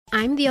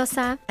I'm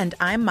Diosa. And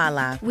I'm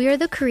Mala. We are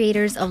the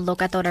creators of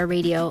Locatora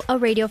Radio, a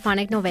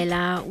radiophonic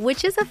novela,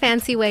 which is a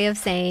fancy way of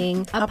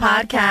saying a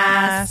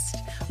podcast.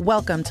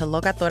 Welcome to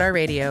Locatora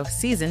Radio,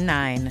 Season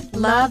 9.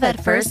 Love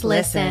at first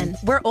listen.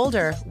 We're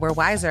older, we're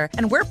wiser,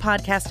 and we're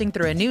podcasting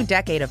through a new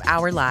decade of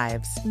our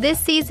lives. This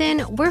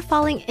season, we're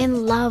falling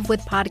in love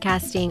with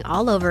podcasting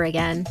all over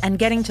again. And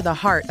getting to the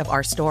heart of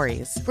our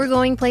stories. We're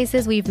going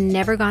places we've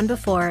never gone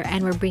before,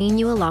 and we're bringing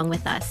you along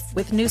with us.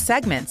 With new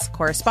segments,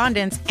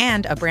 correspondence,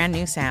 and a brand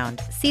new sound.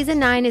 Season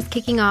 9 is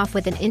kicking off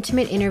with an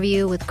intimate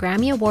interview with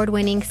Grammy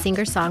Award-winning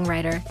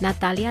singer-songwriter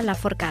Natalia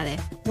Lafourcade.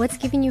 What's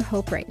giving you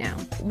hope right now?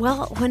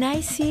 Well, when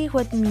I see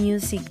what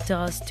music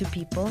does to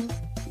people,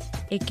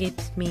 it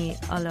gives me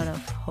a lot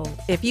of hope.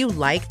 If you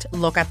liked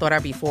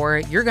Locatora before,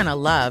 you're gonna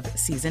love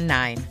Season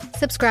 9.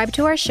 Subscribe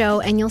to our show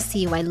and you'll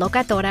see why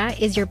Locatora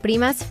is your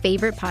prima's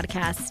favorite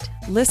podcast.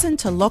 Listen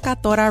to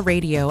Locatora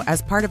Radio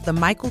as part of the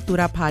My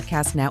Cultura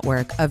Podcast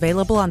Network,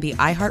 available on the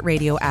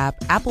iHeartRadio app,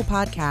 Apple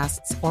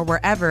Podcasts, or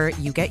wherever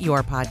you get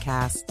your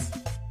podcasts.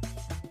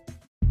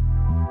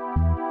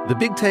 The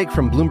Big Take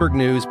from Bloomberg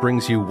News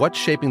brings you what's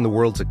shaping the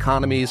world's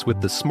economies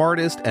with the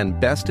smartest and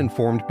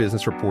best-informed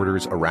business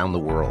reporters around the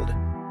world.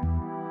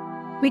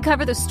 We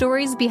cover the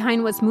stories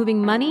behind what's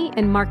moving money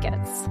and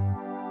markets,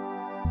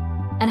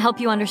 and help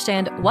you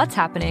understand what's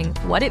happening,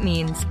 what it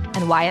means,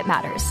 and why it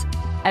matters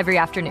every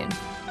afternoon.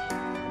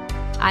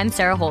 I'm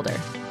Sarah Holder.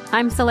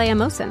 I'm Saleha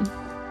Mohsen.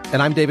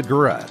 And I'm David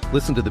Gura.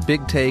 Listen to The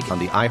Big Take on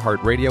the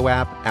iHeartRadio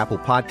app, Apple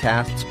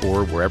Podcasts,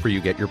 or wherever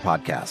you get your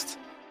podcasts.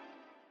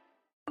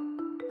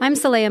 I'm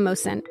Saleha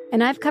Mohsen,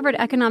 and I've covered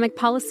economic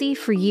policy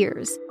for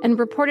years and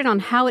reported on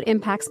how it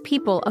impacts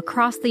people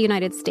across the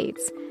United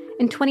States.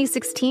 In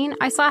 2016,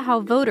 I saw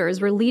how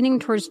voters were leaning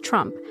towards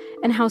Trump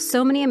and how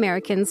so many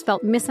Americans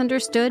felt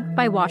misunderstood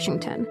by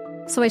Washington.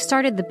 So I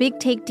started The Big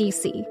Take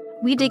DC.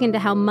 We dig into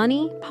how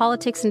money,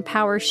 politics, and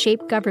power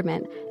shape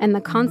government and the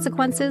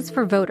consequences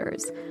for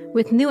voters.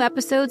 With new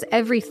episodes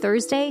every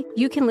Thursday,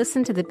 you can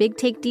listen to The Big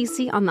Take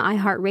DC on the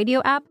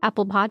iHeartRadio app,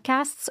 Apple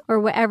Podcasts, or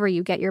wherever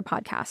you get your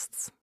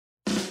podcasts.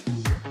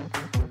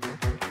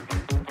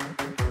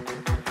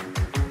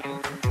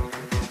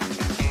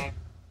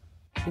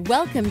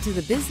 Welcome to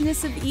the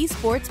Business of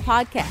Esports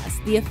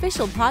podcast, the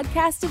official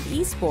podcast of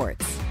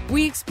Esports.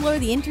 We explore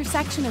the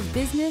intersection of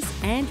business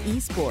and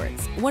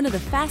esports, one of the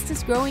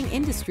fastest growing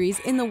industries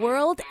in the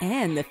world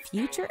and the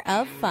future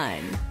of fun.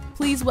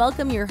 Please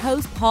welcome your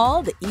host,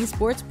 Paul, the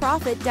esports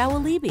prophet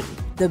Dawalibi.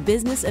 The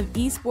Business of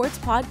Esports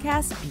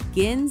podcast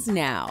begins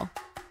now.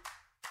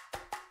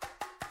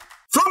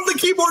 From the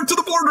keyboard to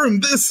the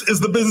boardroom, this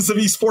is the Business of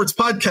Esports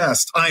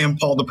podcast. I am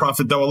Paul the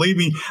Prophet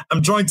Dawalibi.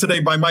 I'm joined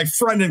today by my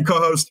friend and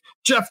co-host,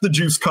 Jeff the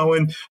Juice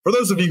Cohen. For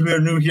those of you who are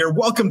new here,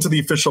 welcome to the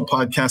official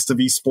podcast of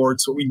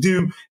Esports. What we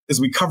do is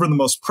we cover the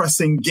most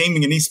pressing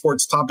gaming and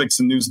esports topics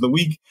and news of the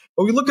week,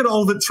 but we look at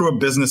all of it through a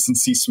business and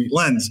C-suite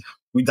lens.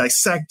 We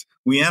dissect,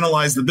 we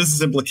analyze the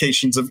business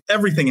implications of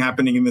everything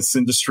happening in this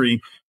industry.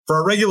 For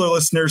our regular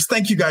listeners,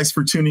 thank you guys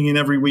for tuning in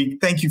every week.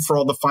 Thank you for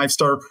all the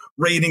 5-star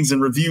ratings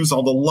and reviews,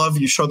 all the love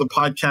you show the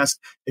podcast.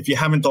 If you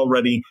haven't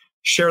already,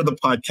 share the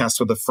podcast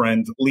with a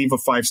friend, leave a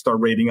 5-star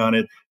rating on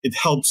it. It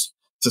helps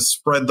to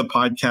spread the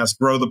podcast,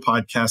 grow the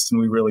podcast,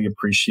 and we really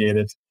appreciate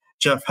it.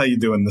 Jeff, how you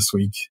doing this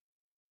week?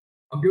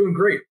 I'm doing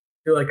great.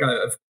 I feel like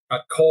I've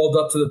got called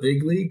up to the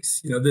big leagues.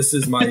 You know, this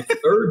is my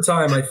third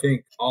time, I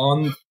think,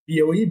 on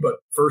BOE, but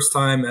first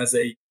time as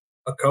a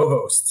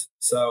co-host.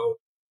 So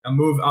I'm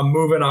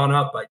moving on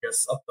up, I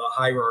guess, up the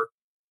hierarchy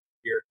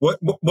here.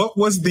 What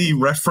was the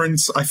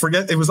reference? I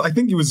forget. I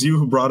think it was you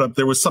who brought up.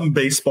 There was some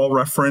baseball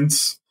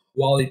reference.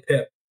 Wally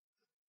Pipp.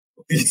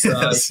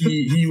 Yes.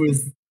 He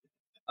was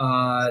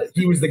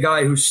the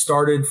guy who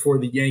started for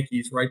the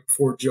Yankees right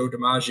before Joe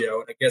DiMaggio.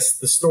 And I guess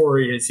the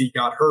story is he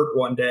got hurt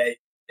one day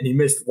and he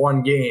missed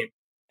one game,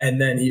 and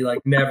then he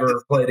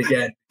never played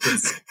again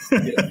because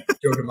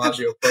Joe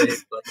DiMaggio played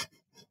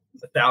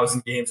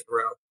 1,000 games in a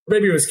row.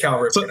 Maybe it was Cal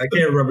Ripken. I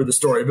can't remember the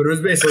story, but it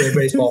was basically a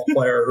baseball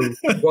player who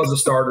was a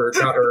starter,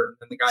 got hurt,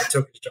 and the guy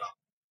took his job.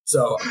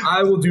 So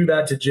I will do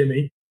that to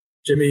Jimmy.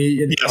 Jimmy,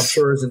 yes. I'm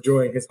sure, is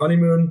enjoying his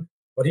honeymoon,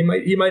 but he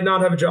might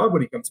not have a job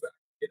when he comes back.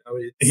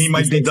 He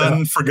might be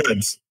done for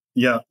good.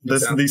 Yeah,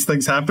 these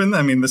things happen.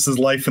 I mean, this is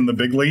life in the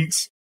big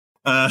leagues.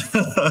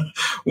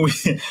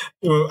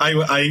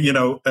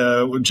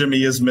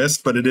 Jimmy is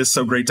missed, but it is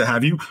so great to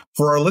have you.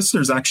 For our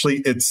listeners,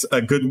 actually, it's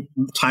a good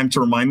time to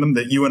remind them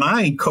that you and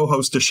I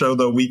co-host a show,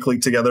 though, weekly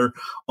together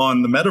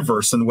on the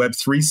metaverse and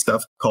Web3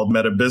 stuff called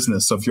Meta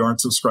Business. So if you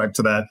aren't subscribed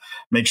to that,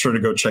 make sure to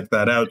go check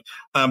that out.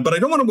 But I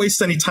don't want to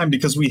waste any time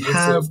because we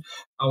both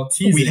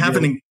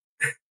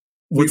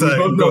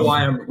know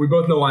why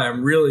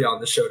I'm really on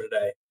the show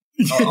today.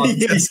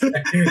 Yes.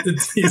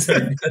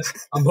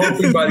 I'm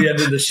hoping by the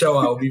end of the show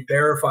I will be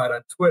verified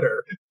on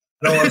Twitter.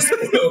 I don't want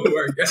to know who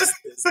our guest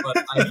is,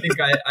 but I think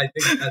I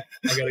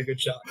got a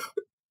good shot.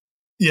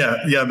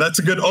 Yeah, that's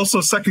a good, also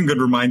second good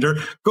reminder.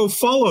 Go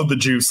follow the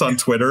Juice on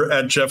Twitter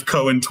at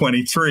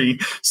JeffCohen23,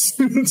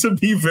 soon to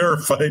be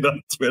verified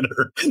on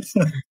Twitter.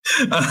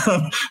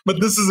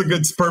 But this is a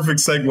perfect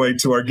segue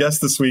to our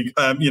guest this week.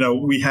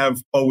 We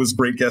have always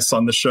great guests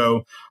on the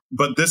show,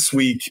 but this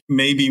week,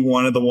 maybe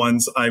one of the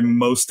ones I'm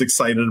most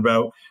excited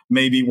about,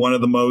 maybe one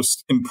of the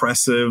most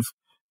impressive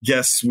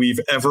guests we've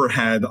ever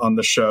had on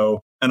the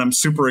show. And I'm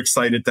super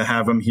excited to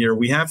have him here.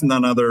 We have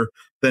none other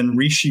than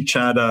Rishi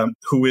Chadha,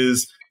 who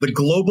is the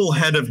global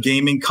head of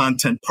gaming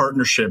content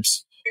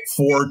partnerships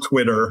for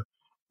Twitter.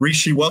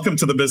 Rishi, welcome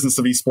to the Business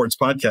of Esports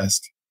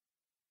podcast.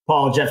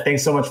 Paul, Jeff,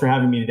 thanks so much for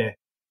having me today.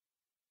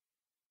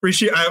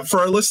 Rishi,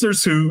 for our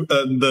listeners who,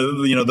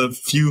 the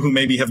few who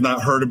maybe have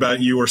not heard about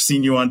you or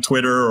seen you on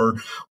Twitter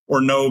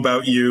or know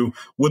about you,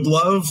 would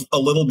love a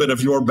little bit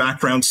of your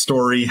background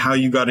story, how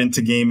you got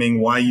into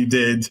gaming, why you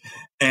did,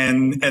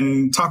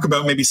 and talk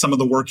about maybe some of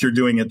the work you're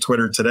doing at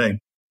Twitter today.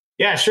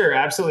 Yeah, sure.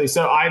 Absolutely.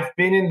 So I've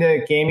been in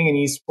the gaming and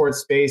esports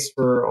space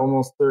for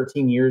almost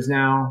 13 years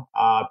now.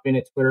 I've been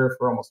at Twitter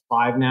for almost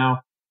 5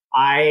 now.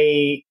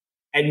 I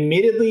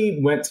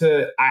admittedly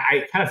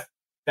I kind of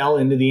fell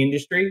into the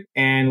industry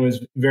and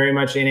was very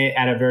much in it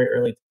at a very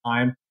early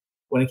time.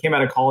 When I came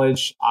out of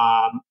college,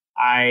 I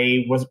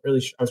was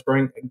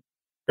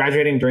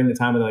graduating during the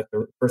time of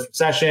the first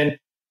recession.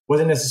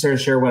 Wasn't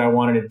necessarily sure what I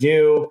wanted to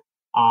do.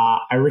 I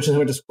originally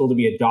went to school to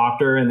be a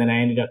doctor, and then I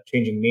ended up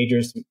changing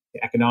majors to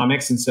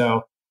economics. And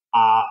so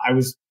I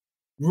wasn't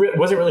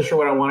really sure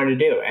what I wanted to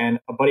do. And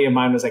a buddy of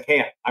mine was like,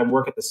 "Hey, I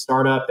work at the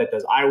startup that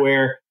does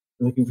eyewear.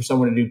 I'm looking for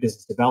someone to do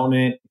business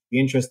development. If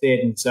you're interested."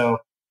 And so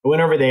I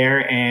went over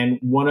there, and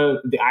one of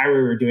the eyewear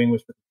we were doing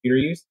was for computer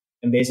use.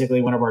 And basically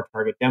one of our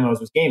target demos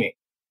was gaming.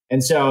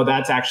 And so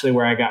that's actually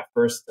where I got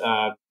first,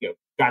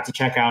 got to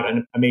check out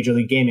a Major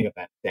League Gaming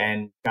event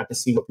and got to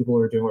see what people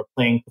were doing, were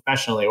playing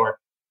professionally, or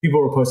people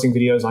were posting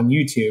videos on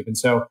YouTube. And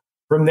so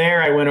from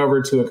there, I went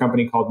over to a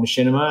company called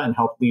Machinima and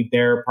helped lead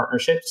their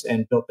partnerships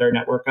and built their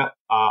network up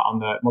on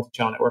the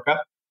multi-channel network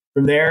up.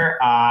 From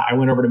there, I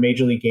went over to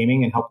Major League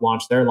Gaming and helped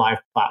launch their live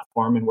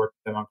platform and worked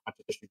with them on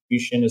content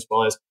distribution, as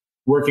well as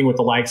working with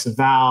the likes of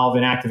Valve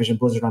and Activision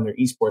Blizzard on their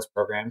esports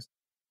programs.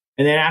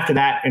 And then after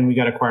that, and we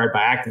got acquired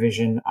by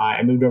Activision,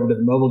 I moved over to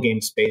the mobile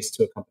game space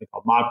to a company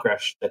called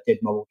Mobcrush that did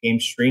mobile game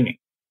streaming.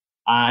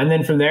 And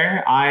then from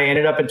there, I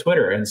ended up at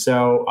Twitter. And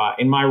so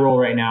in my role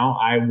right now,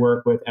 I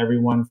work with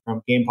everyone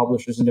from game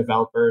publishers and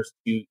developers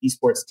to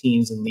esports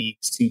teams and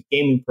leagues to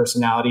gaming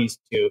personalities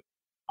to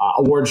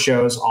award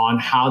shows on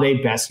how they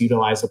best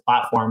utilize the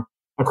platform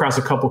across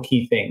a couple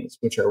key things,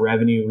 which are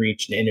revenue,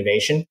 reach, and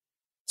innovation.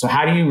 So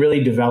how do you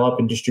really develop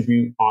and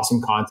distribute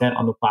awesome content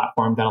on the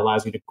platform that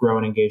allows you to grow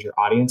and engage your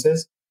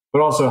audiences?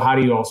 But also, how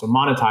do you also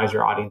monetize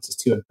your audiences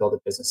too and build a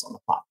business on the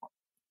platform?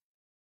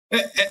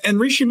 And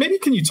Rishi, maybe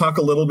can you talk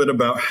a little bit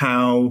about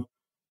how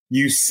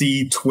you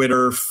see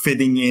Twitter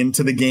fitting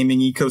into the gaming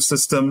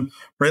ecosystem,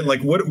 right?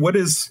 Like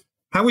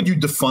how would you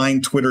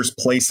define Twitter's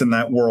place in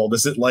that world?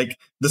 Is it like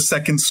the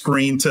second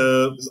screen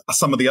to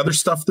some of the other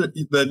stuff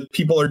that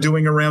people are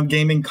doing around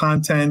gaming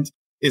content?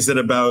 Is it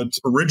about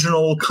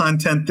original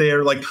content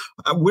there? Like,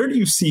 where do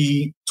you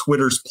see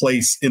Twitter's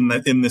place in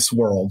this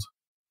world?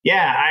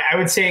 Yeah, I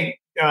would say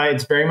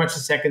it's very much a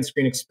second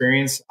screen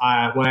experience.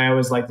 What I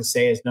always like to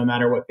say is no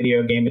matter what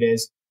video game it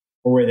is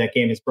or where that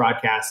game is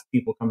broadcast,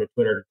 people come to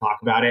Twitter to talk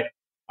about it.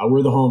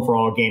 We're the home for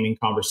all gaming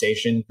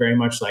conversation, very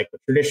much like with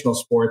traditional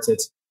sports.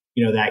 It's,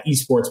 that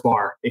esports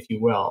bar, if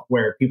you will,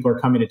 where people are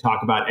coming to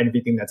talk about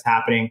everything that's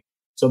happening.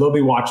 So they'll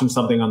be watching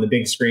something on the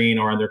big screen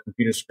or on their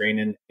computer screen,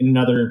 and in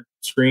another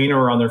screen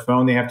or on their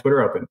phone, they have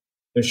Twitter open.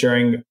 They're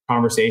sharing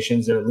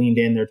conversations. They're leaned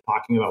in. They're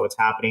talking about what's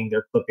happening.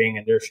 They're clipping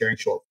and they're sharing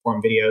short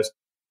form videos.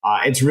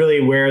 It's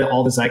really where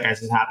all the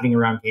zeitgeist is happening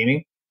around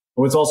gaming.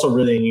 But what's also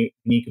really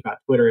unique about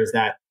Twitter is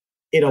that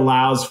it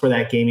allows for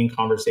that gaming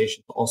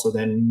conversation to also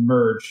then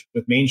merge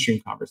with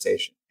mainstream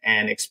conversation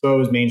and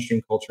expose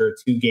mainstream culture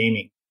to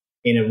gaming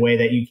in a way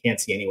that you can't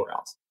see anywhere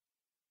else.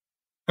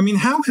 I mean,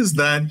 how has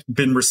that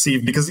been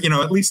received? Because,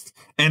 at least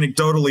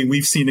anecdotally,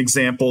 we've seen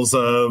examples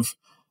of,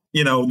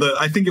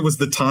 I think it was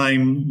the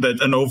time that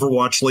an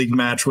Overwatch League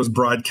match was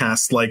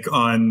broadcast like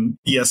on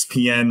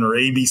ESPN or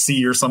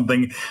ABC or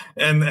something.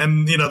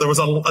 And there was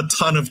a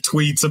ton of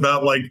tweets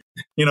about like,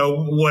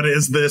 what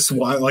is this?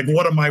 Why, like,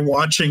 what am I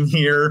watching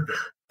here?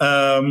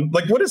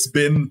 What has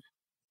been,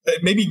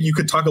 maybe you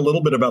could talk a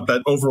little bit about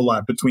that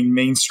overlap between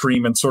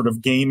mainstream and sort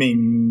of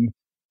gaming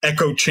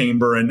echo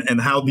chamber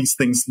and how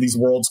these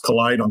worlds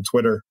collide on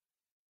Twitter.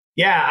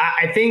 Yeah,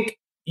 I think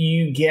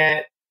you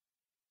get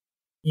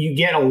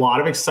a lot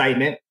of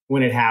excitement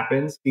when it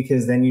happens,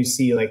 because then you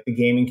see like the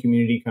gaming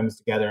community comes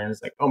together and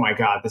it's like, oh my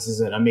God, this is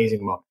an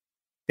amazing moment.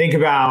 Think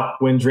about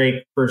when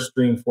Drake first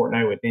streamed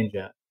Fortnite with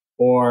Ninja,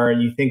 or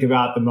you think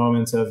about the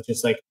moments of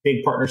just like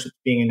big partnerships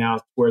being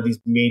announced where these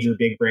major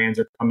big brands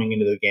are coming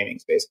into the gaming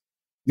space.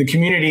 The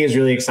community is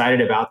really excited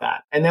about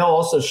that. And they'll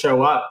also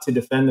show up to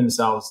defend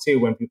themselves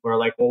too when people are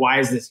like, well, why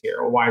is this here?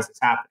 Or why is this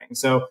happening?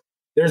 So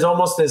there's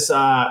almost this,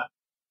 the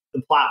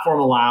platform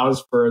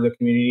allows for the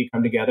community to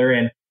come together.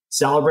 And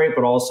celebrate,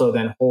 but also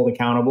then hold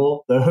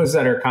accountable those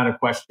that are kind of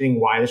questioning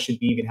why this should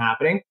be even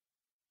happening.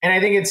 And I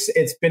think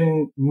it's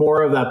been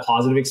more of that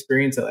positive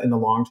experience in the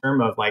long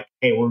term of like,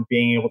 hey, we're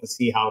being able to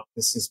see how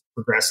this is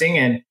progressing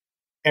and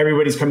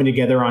everybody's coming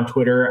together on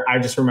Twitter. I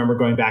just remember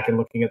going back and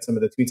looking at some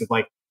of the tweets of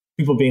like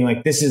people being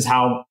like, this is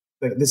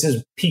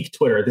peak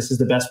Twitter. This is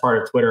the best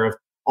part of Twitter, of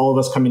all of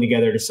us coming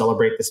together to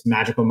celebrate this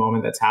magical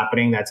moment that's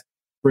happening, that's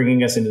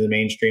bringing us into the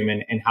mainstream,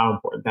 and how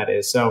important that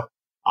is. So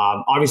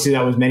obviously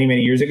that was many,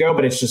 many years ago,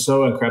 but it's just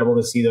so incredible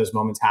to see those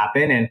moments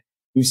happen. And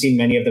we've seen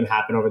many of them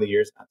happen over the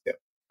years now too.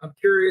 I'm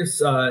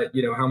curious,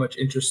 how much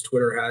interest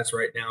Twitter has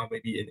right now,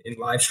 maybe in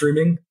live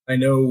streaming. I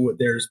know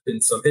there's been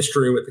some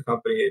history with the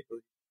company,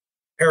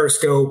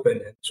 Periscope,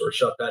 and sort of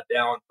shut that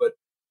down. But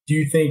do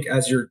you think,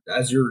 as you're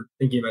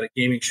thinking about a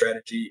gaming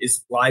strategy,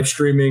 is live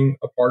streaming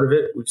a part of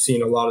it? We've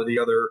seen a lot of the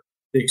other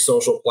big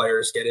social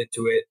players get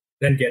into it,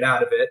 then get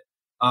out of it.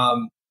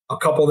 I'll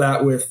couple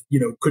that with,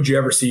 could you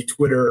ever see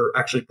Twitter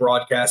actually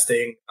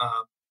broadcasting,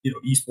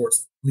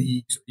 esports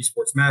leagues or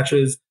esports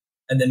matches?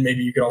 And then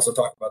maybe you could also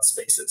talk about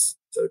spaces.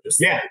 So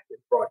just in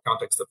broad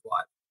context of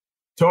live.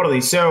 Totally.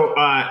 So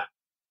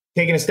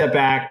taking a step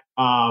back,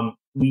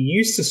 we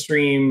used to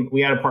stream.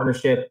 We had a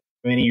partnership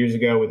many years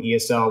ago with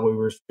ESL. We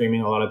were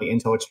streaming a lot of the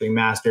Intel Extreme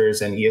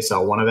Masters and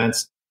ESL 1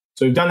 events.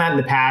 So we've done that in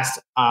the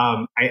past.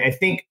 I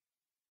think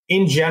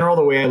in general,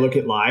 the way I look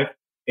at live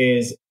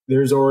is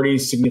there's already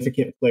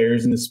significant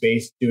players in the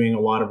space doing a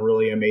lot of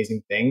really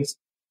amazing things.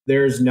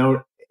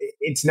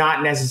 It's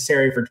not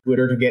necessary for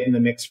Twitter to get in the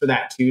mix for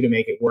that too, to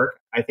make it work.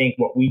 I think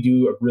what we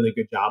do a really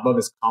good job of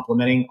is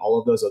complementing all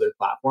of those other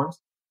platforms.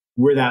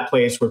 We're that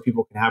place where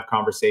people can have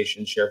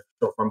conversations, share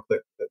short form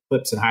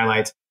clips and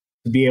highlights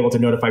to be able to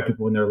notify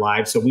people when they're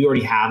live. So we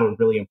already have a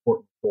really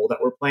important role that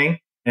we're playing.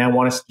 And I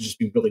want us to just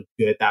be really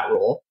good at that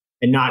role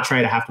and not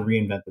try to have to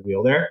reinvent the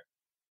wheel there.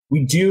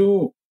 We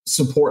do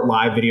support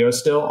live video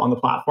still on the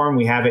platform.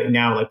 We have it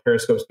now, like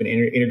Periscope's been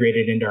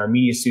integrated into our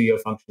media studio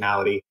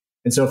functionality.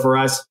 And so for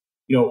us,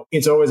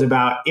 it's always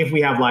about, if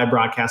we have live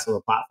broadcasts on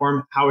the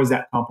platform, how is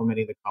that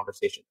complementing the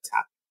conversation that's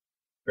happening,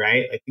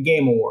 right? Like the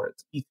Game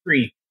Awards,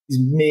 E3,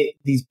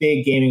 these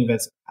big gaming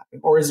events that are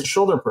happening, or is it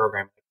shoulder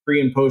programming, like pre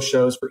and post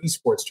shows for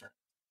esports tournaments?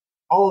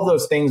 All of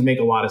those things make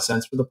a lot of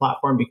sense for the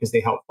platform because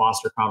they help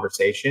foster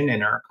conversation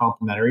and are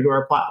complementary to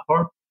our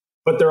platform,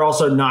 but they're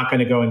also not going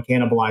to go and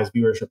cannibalize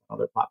viewership on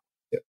other platforms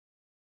too.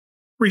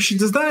 Rishi,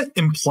 does that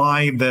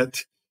imply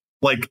that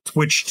like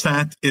Twitch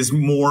chat is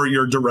more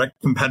your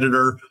direct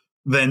competitor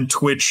than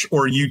Twitch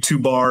or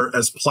YouTube are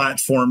as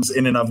platforms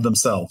in and of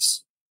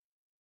themselves?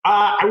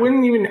 I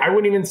wouldn't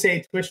even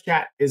say Twitch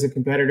chat is a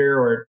competitor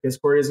or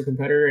Discord is a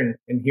competitor.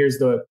 And here's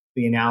the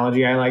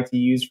analogy I like to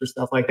use for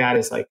stuff like that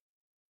is like,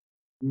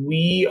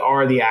 we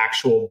are the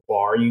actual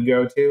bar you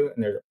go to,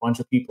 and there's a bunch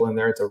of people in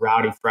there. It's a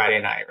rowdy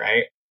Friday night,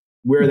 right?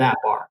 We're that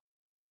bar.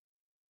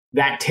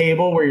 That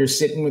table where you're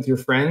sitting with your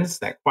friends,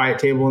 that quiet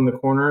table in the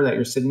corner that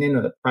you're sitting in,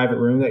 or the private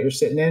room that you're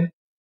sitting in,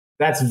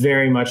 that's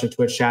very much a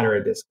Twitch chat or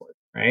a Discord,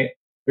 right?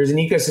 There's an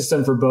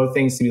ecosystem for both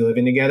things to be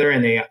living together,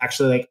 and they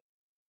actually like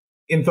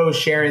info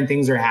sharing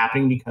things are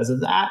happening because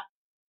of that.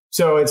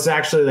 So it's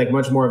actually like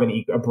much more of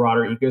a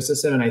broader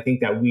ecosystem. And I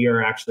think that we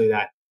are actually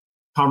that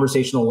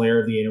conversational layer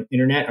of the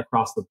internet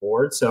across the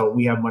board. So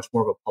we have much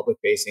more of a public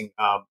facing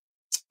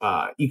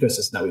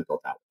ecosystem that we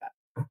built out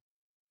with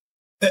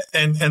that.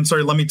 And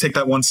sorry, let me take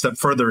that one step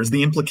further. Is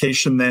the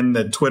implication then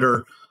that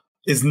Twitter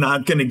is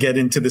not going to get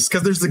into this?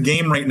 Because there's a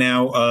game right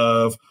now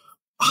of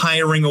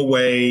hiring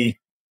away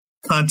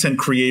content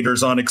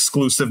creators on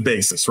exclusive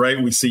basis,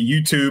 right? We see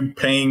YouTube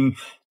paying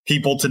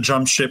people to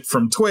jump ship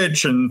from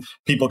Twitch and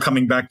people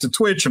coming back to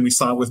Twitch. And we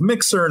saw it with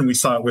Mixer and we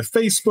saw it with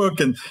Facebook.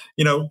 And,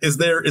 is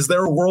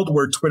there a world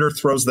where Twitter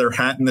throws their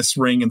hat in this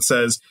ring and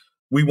says,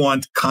 we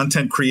want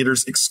content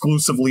creators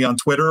exclusively on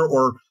Twitter?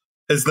 Or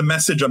is the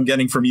message I'm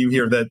getting from you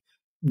here that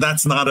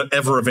that's not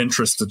ever of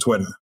interest to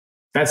Twitter?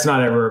 That's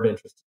not ever of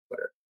interest to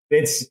Twitter.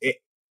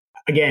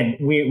 Again,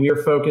 we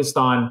are focused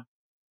on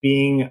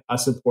being a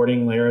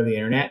supporting layer of the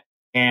internet,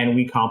 and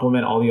we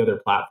complement all the other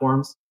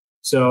platforms.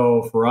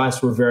 So for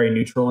us, we're very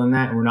neutral in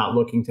that, and we're not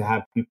looking to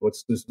have people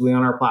exclusively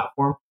on our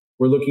platform.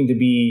 We're looking to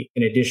be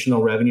an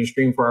additional revenue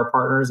stream for our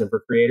partners and for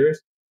creators.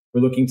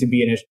 We're looking to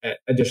be an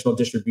additional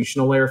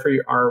distributional layer for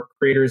our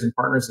creators and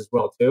partners as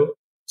well too.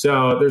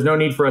 So there's no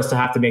need for us to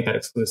have to make that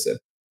exclusive.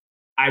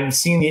 I've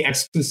seen the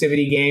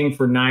exclusivity game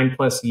for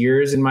 9+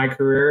 years in my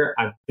career.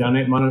 I've done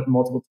it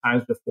multiple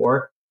times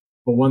before.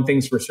 But one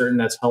thing's for certain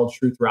that's held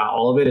true throughout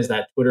all of it is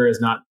that Twitter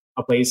is not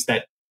a place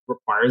that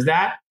requires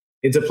that.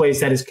 It's a place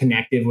that is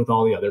connected with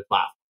all the other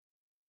platforms.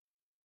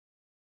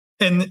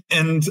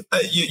 And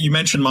you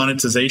mentioned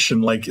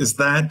monetization. Like,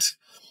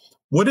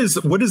 what is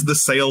the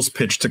sales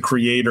pitch to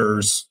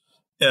creators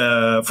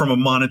from a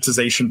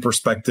monetization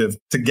perspective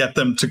to get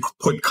them to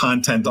put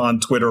content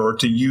on Twitter or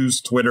to use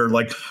Twitter?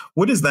 Like,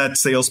 what is that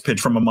sales pitch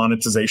from a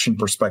monetization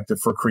perspective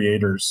for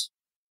creators?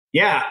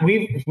 Yeah,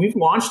 we've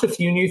launched a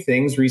few new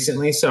things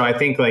recently. So I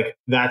think like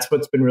that's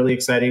what's been really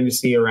exciting to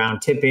see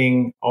around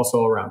tipping,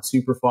 also around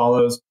super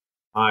follows.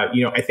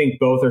 I think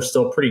both are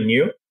still pretty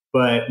new.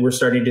 but we're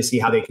starting to see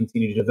how they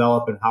continue to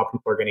develop and how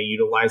people are going to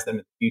utilize them in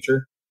the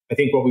future. I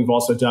think what we've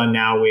also done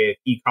now with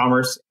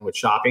e-commerce and with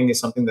shopping is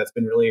something that's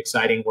been really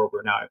exciting, where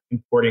we're now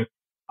importing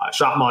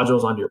shop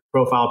modules onto your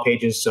profile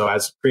pages. So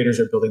as creators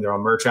are building their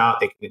own merch out,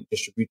 they can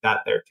distribute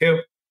that there too.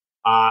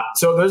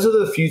 So those are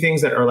the few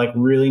things that are like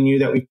really new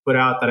that we've put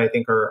out that I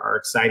think are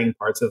exciting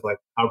parts of like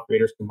how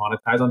creators can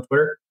monetize on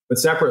Twitter. But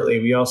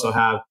separately, we also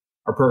have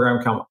our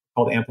program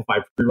called Amplify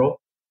Pre-roll.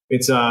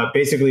 It's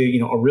basically,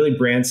 a really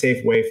brand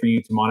safe way for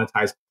you to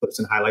monetize clips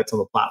and highlights on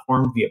the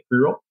platform via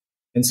pre-roll.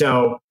 And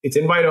so it's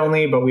invite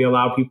only, but we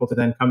allow people to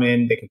then come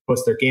in. They can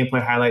post their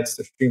gameplay highlights,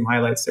 their stream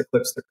highlights, their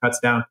clips, their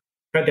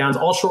cut downs,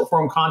 all short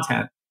form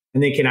content.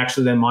 And they can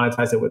actually then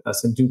monetize it with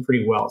us and do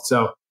pretty well.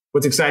 So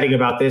what's exciting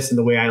about this and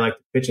the way I like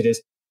to pitch it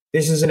is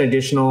this is an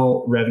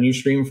additional revenue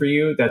stream for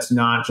you. That's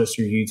not just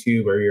your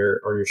YouTube or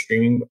your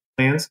streaming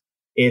plans.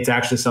 It's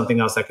actually something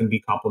else that can be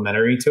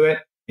complementary to it.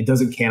 It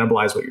doesn't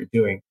cannibalize what you're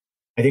doing.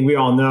 I think we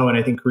all know, and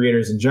I think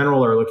creators in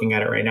general are looking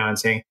at it right now and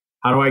saying,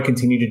 how do I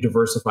continue to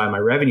diversify my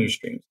revenue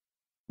streams?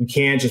 We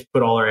can't just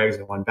put all our eggs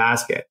in one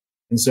basket.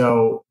 And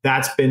so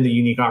that's been the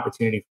unique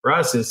opportunity for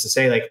us, is to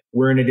say, like,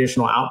 we're an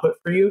additional output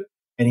for you,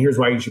 and here's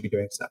why you should be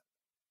doing stuff.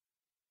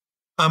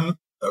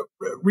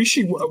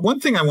 Rishi, one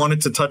thing I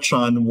wanted to touch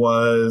on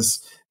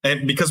was,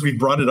 and because we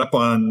brought it up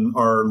on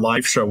our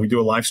live show, we do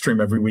a live stream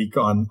every week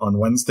on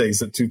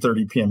Wednesdays at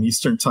 2:30 p.m.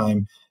 Eastern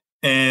time.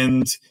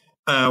 And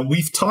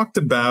we've talked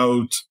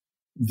about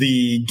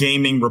the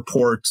gaming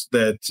report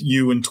that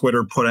you and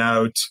Twitter put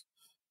out,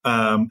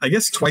 I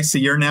guess twice a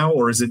year now,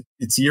 or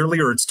it's yearly,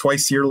 or it's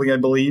twice yearly, I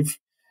believe.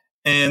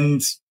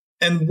 And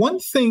one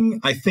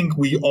thing I think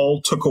we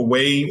all took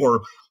away,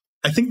 or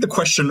I think the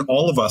question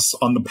all of us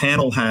on the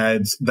panel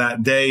had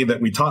that day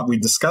that we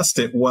discussed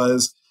it,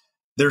 was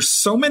there's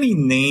so many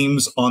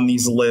names on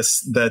these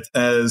lists that,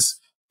 as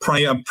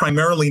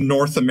primarily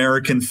North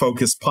American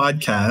focused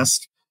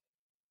podcast,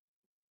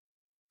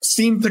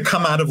 seem to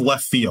come out of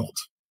left field,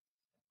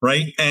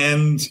 right?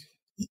 And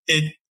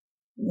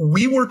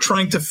we were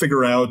trying to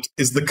figure out,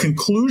 is the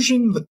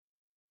conclusion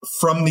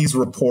from these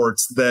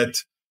reports that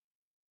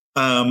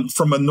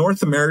from a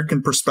North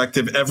American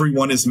perspective,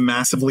 everyone is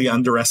massively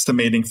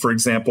underestimating, for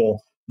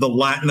example, the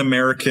Latin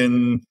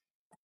American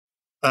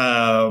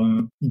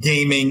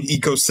gaming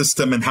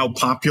ecosystem and how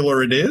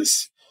popular it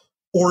is?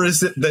 Or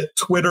is it that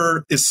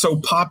Twitter is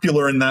so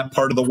popular in that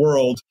part of the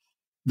world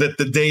that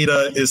the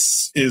data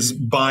is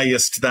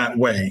biased that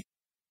way?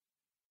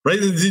 Right?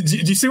 Do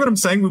you see what I'm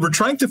saying? We were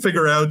trying to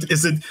figure out,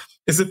 is it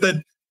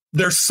that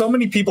there's so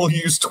many people who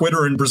use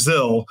Twitter in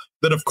Brazil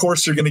that, of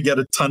course, you're going to get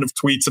a ton of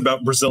tweets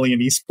about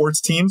Brazilian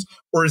esports teams?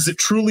 Or is it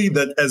truly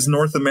that as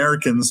North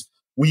Americans,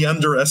 we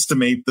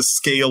underestimate the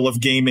scale of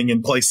gaming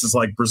in places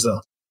like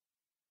Brazil?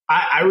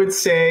 I would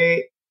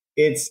say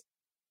it's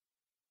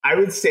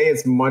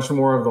much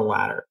more of the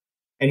latter.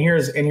 And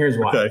here's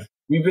why. Okay.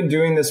 We've been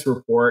doing this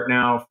report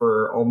now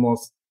for I've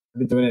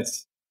been doing it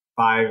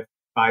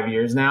five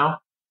years now.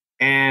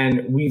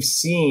 And we've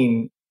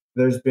seen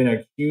there's been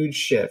a huge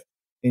shift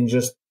in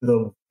just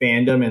the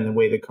fandom and the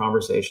way the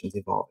conversation's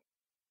evolving.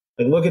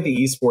 Like, look at the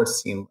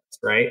esports team list,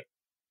 right?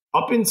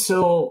 Up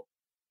until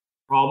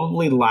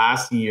probably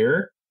last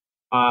year,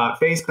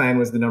 FaZe Clan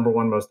was the number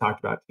one most talked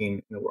about team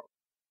in the world.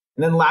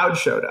 And then Loud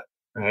showed up,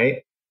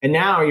 right? And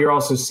now you're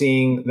also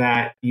seeing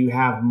that you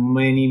have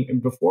many,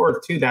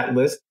 before too, that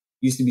list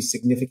used to be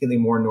significantly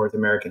more North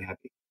American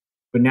heavy.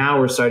 But now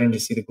we're starting to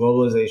see the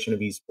globalization of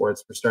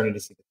esports. We're starting to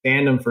see the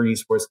fandom for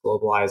esports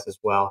globalize as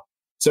well.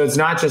 So it's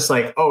not just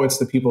like, oh, it's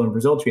the people in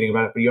Brazil tweeting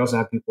about it, but you also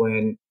have people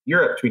in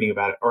Europe tweeting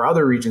about it, or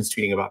other regions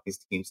tweeting about these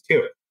teams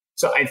too.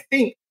 So I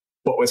think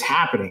what was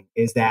happening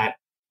is that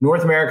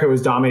North America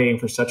was dominating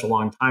for such a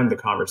long time the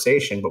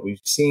conversation, but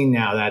we've seen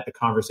now that the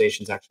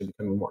conversation is actually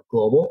becoming more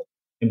global.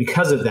 And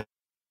because of that,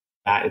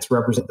 it's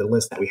represented the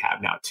list that we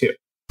have now too.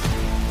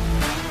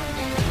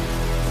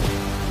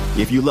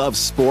 If you love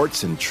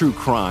sports and true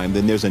crime,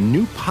 then there's a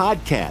new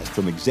podcast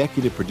from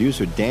executive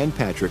producer Dan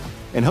Patrick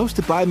and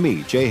hosted by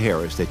me, Jay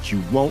Harris, that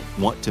you won't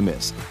want to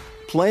miss.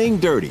 Playing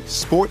Dirty: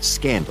 Sports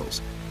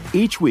Scandals.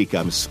 Each week,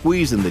 I'm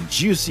squeezing the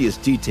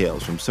juiciest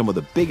details from some of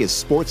the biggest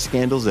sports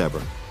scandals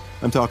ever.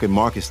 I'm talking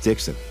Marcus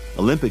Dixon,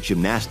 Olympic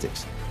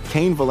gymnastics,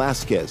 Cain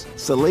Velasquez,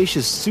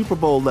 salacious Super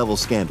Bowl-level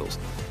scandals.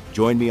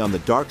 Join me on the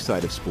dark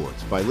side of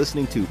sports by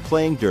listening to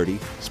Playing Dirty: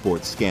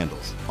 Sports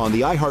Scandals on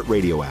the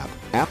iHeartRadio app,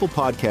 Apple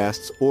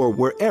Podcasts, or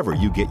wherever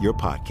you get your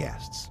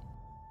podcasts.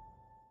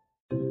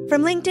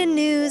 From LinkedIn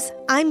News,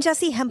 I'm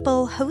Jessie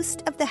Hempel,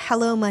 host of the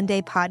Hello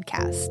Monday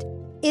podcast.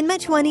 In my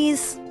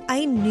 20s,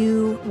 I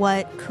knew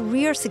what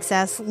career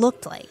success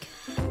looked like.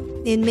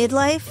 In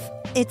midlife,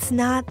 it's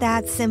not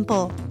that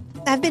simple.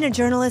 I've been a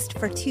journalist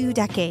for 2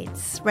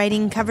 decades,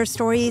 writing cover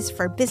stories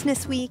for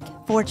Business Week,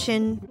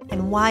 Fortune,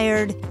 and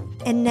Wired.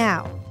 And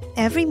now,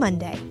 every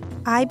Monday,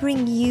 I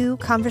bring you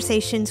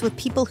conversations with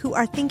people who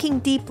are thinking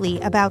deeply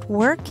about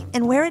work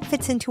and where it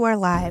fits into our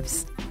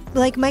lives.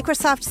 like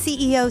Microsoft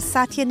CEO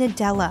Satya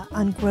Nadella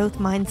on growth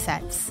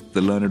mindsets.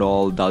 The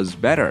learn-it-all does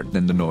better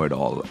than the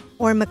know-it-all.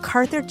 Or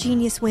MacArthur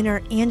Genius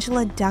winner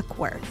Angela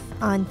Duckworth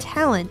on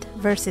talent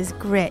versus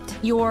grit.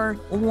 Your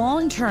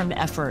long-term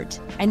effort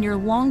and your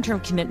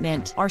long-term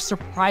commitment are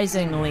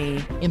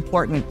surprisingly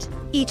important.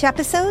 Each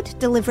episode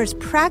delivers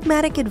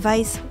pragmatic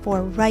advice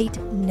for right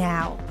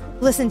now.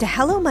 Listen to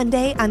Hello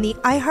Monday on the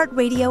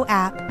iHeartRadio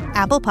app,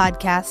 Apple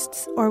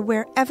Podcasts, or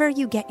wherever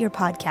you get your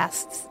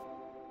podcasts.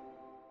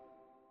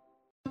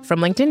 From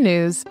LinkedIn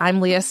News,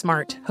 I'm Leah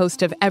Smart,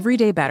 host of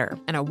Everyday Better,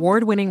 an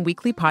award-winning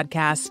weekly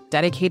podcast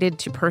dedicated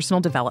to personal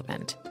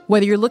development.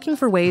 Whether you're looking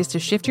for ways to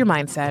shift your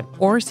mindset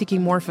or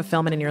seeking more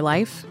fulfillment in your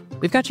life,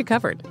 we've got you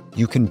covered.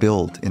 You can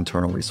build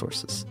internal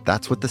resources.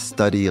 That's what the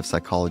study of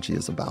psychology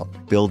is about,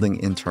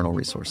 building internal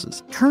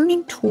resources.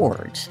 Turning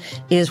towards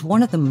is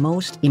one of the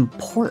most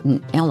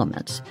important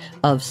elements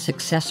of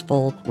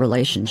successful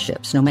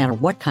relationships, no matter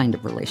what kind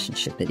of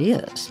relationship it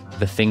is.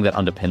 The thing that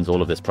underpins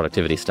all of this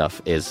productivity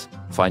stuff is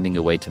finding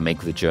a way to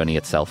make the journey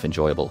itself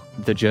enjoyable.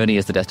 The journey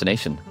is the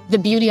destination. The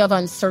beauty of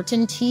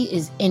uncertainty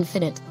is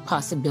infinite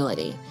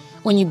possibility.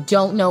 When you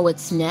don't know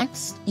what's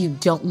next, you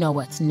don't know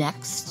what's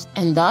next.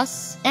 And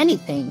thus,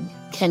 anything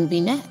can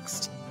be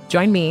next.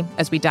 Join me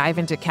as we dive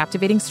into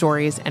captivating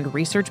stories and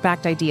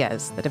research-backed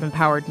ideas that have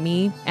empowered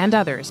me and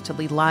others to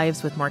lead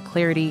lives with more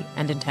clarity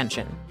and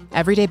intention.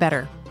 Everyday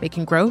Better,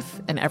 making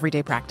growth an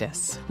everyday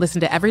practice.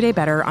 Listen to Everyday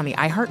Better on the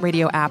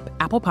iHeartRadio app,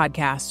 Apple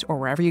Podcasts, or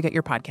wherever you get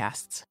your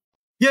podcasts.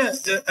 Yeah,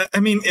 I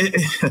mean,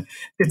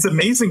 it's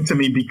amazing to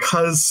me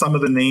because some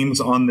of the names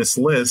on this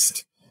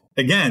list,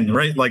 again,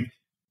 right, like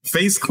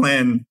FaZe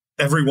Clan,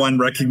 everyone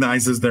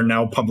recognizes they're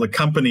now a public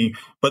company,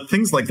 but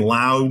things like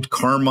Loud,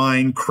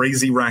 Carmine,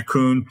 Crazy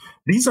Raccoon,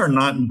 these are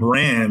not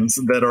brands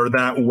that are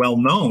that well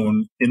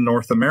known in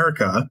North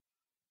America.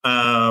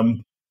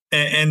 And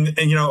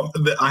you know,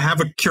 I have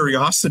a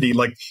curiosity,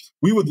 like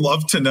we would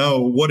love to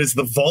know what is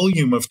the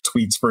volume of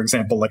tweets, for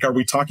example. Like, are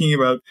we talking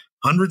about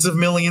hundreds of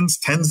millions,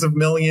 tens of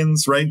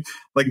millions, right?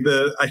 Like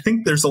I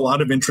think there's a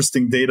lot of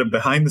interesting data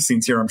behind the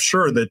scenes here. I'm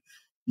sure that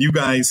you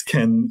guys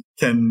can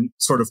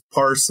sort of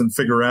parse and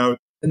figure out.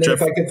 And then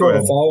Jeff, if I could throw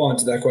a follow-on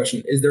to that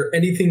question, is there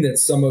anything that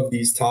some of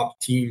these top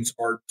teams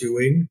are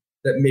doing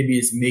that maybe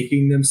is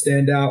making them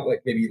stand out?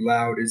 Like maybe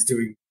Loud is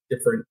doing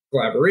different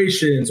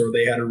collaborations, or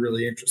they had a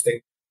really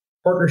interesting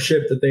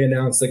partnership that they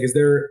announced. Like, is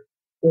there,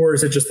 or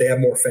is it just they have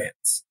more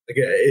fans? Like,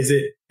 is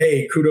it,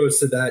 hey, kudos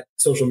to that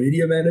social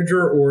media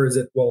manager, or is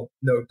it, well,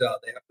 no, duh,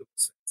 they have the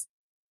most fans?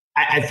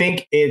 I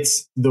think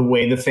it's the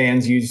way the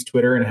fans use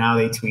Twitter and how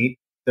they tweet.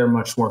 They're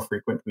much more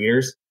frequent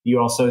tweeters. You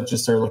also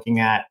just are looking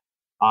at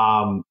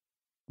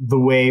the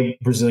way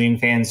Brazilian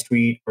fans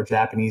tweet or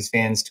Japanese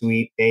fans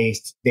tweet. They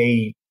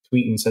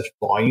tweet in such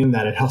volume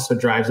that it also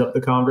drives up the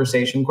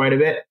conversation quite a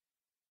bit.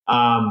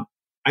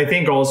 I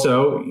think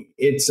also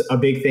it's a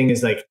big thing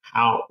is like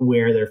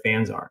where their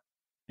fans are.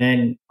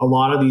 And a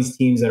lot of these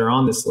teams that are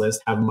on this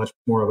list have much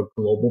more of a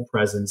global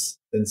presence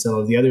than some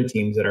of the other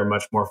teams that are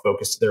much more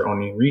focused to their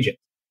own region.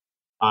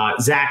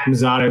 Zach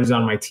Mazzata, who's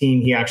on my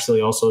team, he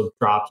actually also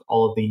dropped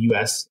all of the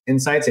U.S.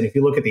 insights. And if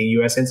you look at the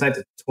U.S. insights,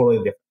 it's totally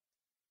different.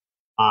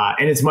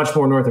 And it's much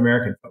more North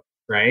American focused,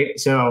 right?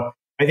 So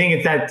I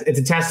think it's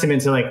a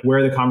testament to like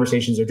where the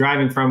conversations are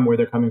driving from, where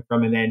they're coming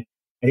from. And then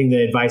I think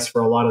the advice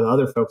for a lot of the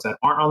other folks that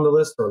aren't on the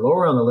list or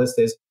lower on the list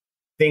is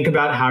think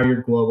about how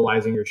you're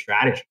globalizing your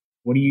strategy.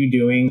 What are you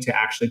doing to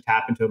actually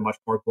tap into a much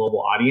more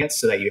global audience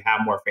so that you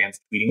have more fans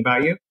tweeting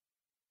about you?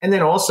 And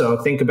then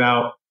also think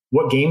about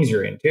what games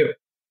you're in too.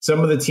 Some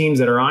of the teams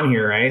that are on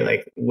here, right?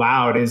 Like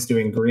Loud is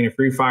doing Garena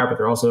Free Fire, but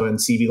they're also in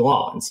CB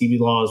Law. And CB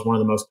Law is one of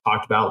the most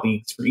talked about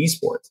leagues for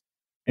esports.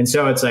 And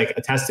so it's like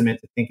a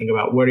testament to thinking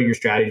about what are your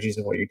strategies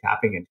and what you're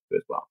tapping into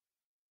as well.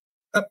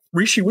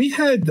 Rishi, we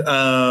had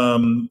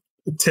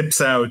Tips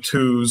Out,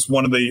 who's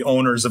one of the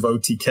owners of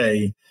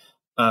OTK,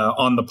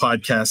 on the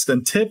podcast.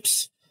 And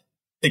Tips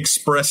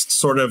expressed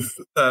sort of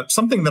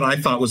something that I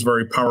thought was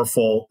very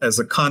powerful as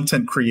a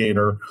content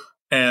creator,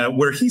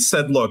 where he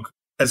said, look,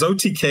 as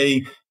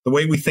OTK, the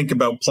way we think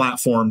about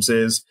platforms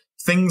is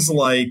things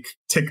like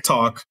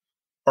TikTok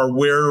are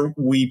where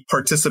we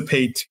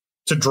participate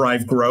to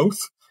drive growth,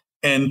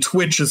 and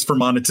Twitch is for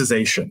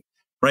monetization,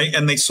 right?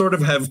 And they sort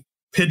of have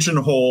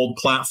pigeonholed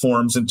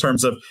platforms in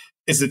terms of,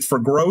 is it for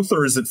growth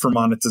or is it for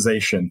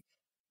monetization?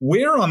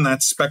 Where on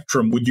that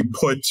spectrum would you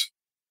put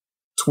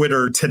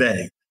Twitter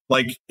today?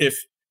 Like if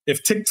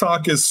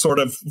TikTok is sort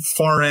of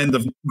far end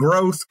of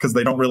growth because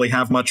they don't really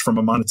have much from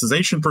a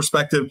monetization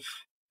perspective,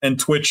 and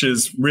Twitch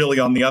is really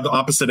on the other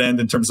opposite end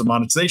in terms of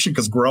monetization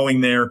because growing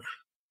there,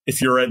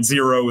 if you're at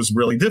zero, is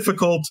really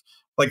difficult.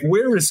 Like,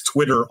 where is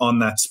Twitter on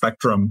that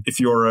spectrum if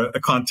you're a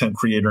content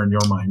creator in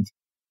your mind?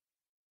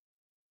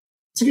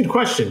 It's a good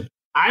question.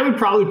 I would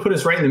probably put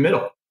us right in the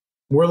middle.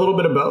 We're a little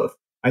bit of both.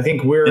 I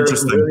think we're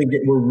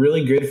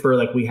really good for,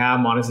 like, we have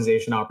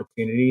monetization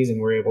opportunities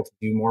and we're able to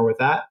do more with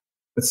that.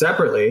 But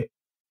separately,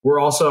 we're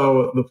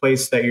also the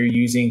place that you're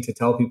using to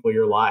tell people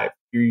you're live.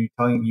 You're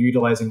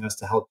utilizing us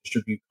to help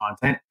distribute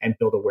content and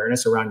build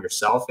awareness around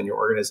yourself and your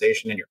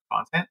organization and your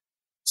content.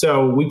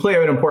 So we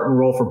play an important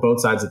role for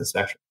both sides of the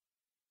spectrum.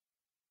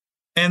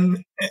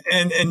 And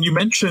you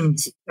mentioned,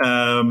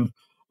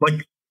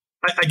 like,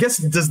 I guess,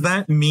 does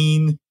that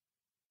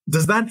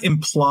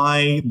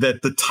imply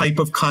that the type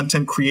of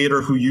content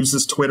creator who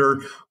uses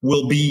Twitter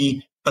will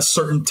be a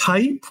certain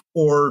type,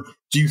 or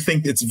do you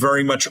think it's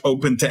very much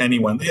open to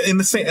anyone? In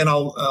the same, and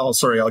I'll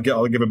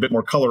give a bit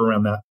more color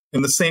around that.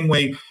 In the same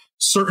way,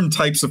 certain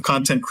types of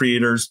content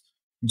creators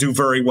do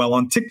very well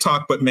on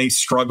TikTok, but may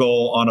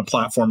struggle on a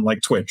platform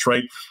like Twitch,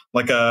 right?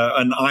 Like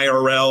an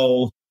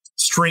IRL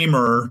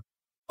streamer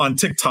on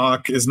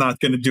TikTok is not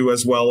going to do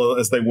as well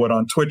as they would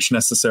on Twitch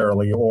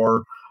necessarily,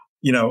 or,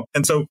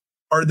 and so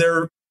are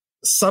there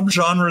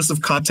subgenres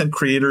of content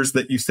creators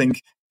that you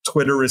think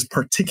Twitter is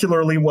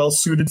particularly well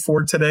suited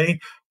for today,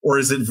 or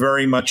is it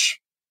very much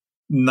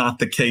not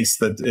the case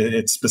that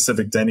it's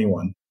specific to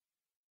anyone?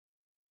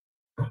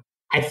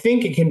 I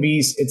think it can be.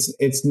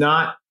 It's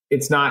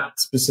not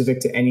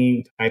specific to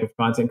any type of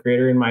content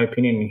creator, in my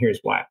opinion, and here's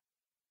why.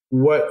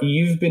 What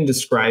you've been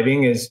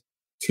describing is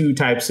two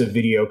types of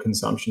video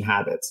consumption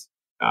habits: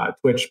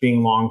 Twitch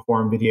being long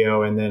form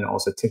video, and then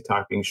also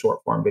TikTok being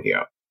short form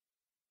video.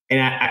 And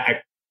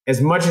I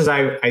as much as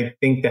I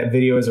think that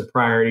video is a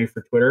priority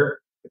for Twitter,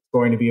 it's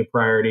going to be a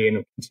priority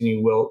and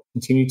will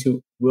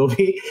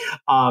be.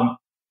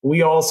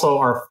 We also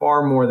are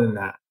far more than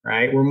that,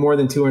 right? We're more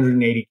than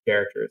 280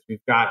 characters.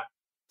 We've got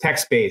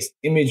text-based,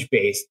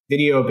 image-based,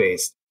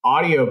 video-based,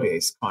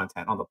 audio-based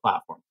content on the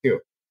platform too.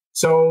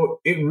 So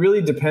it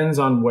really depends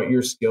on what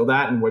you're skilled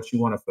at and what you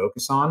want to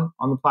focus on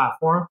the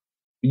platform.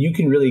 But you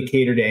can really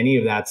cater to any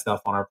of that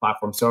stuff on our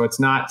platform. So it's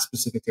not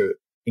specific to it.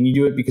 Can you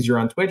do it because you're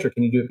on Twitch, or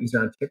can you do it because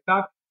you're on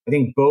TikTok? I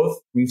think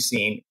we've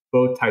seen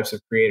both types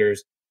of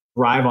creators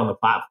thrive on the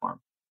platform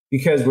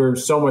because we're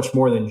so much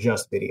more than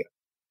just video.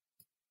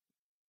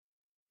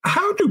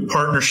 How do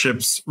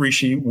partnerships,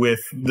 Rishi,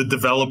 with the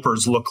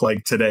developers look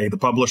like today, the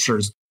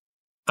publishers?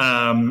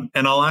 And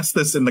I'll ask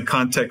this in the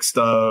context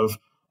of,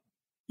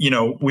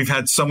 we've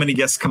had so many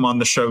guests come on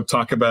the show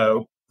talk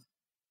about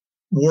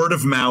word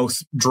of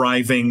mouth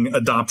driving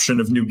adoption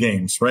of new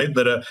games, right?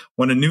 That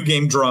when a new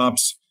game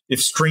drops,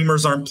 if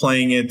streamers aren't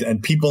playing it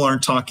and people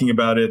aren't talking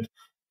about it,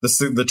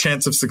 the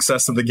chance of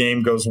success of the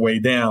game goes way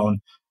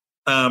down.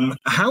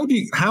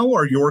 How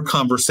are your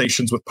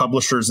conversations with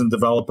publishers and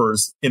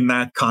developers in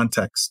that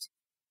context?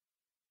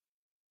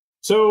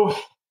 So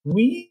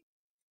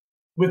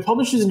with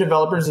publishers and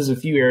developers, there's a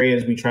few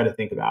areas we try to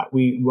think about.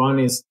 One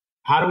is,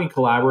 how do we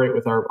collaborate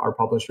with our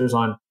publishers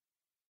on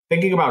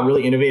thinking about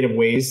really innovative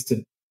ways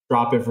to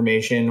drop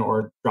information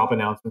or drop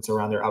announcements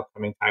around their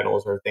upcoming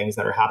titles or things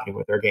that are happening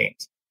with their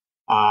games.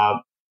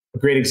 A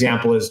great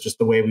example is just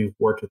the way we've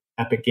worked with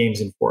Epic Games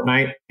in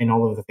Fortnite and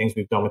all of the things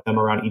we've done with them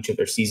around each of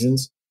their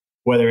seasons.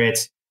 Whether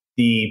it's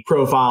the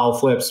profile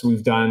flips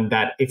we've done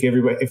that if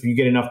you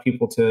get enough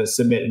people to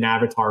submit an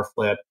avatar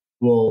flip,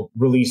 we'll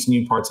release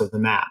new parts of the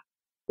map,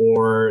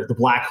 or the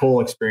black hole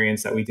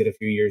experience that we did a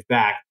few years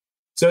back.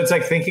 So it's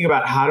like thinking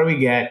about how do we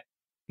get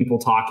people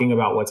talking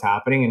about what's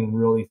happening in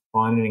really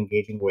fun and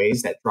engaging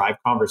ways that drive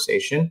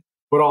conversation,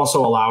 but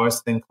also allow us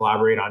to then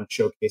collaborate on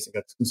showcasing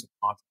exclusive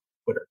content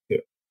on Twitter too.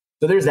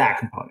 So there's that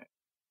component.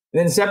 And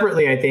then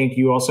separately, I think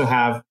you also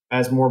have,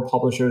 as more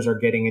publishers are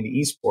getting into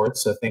esports,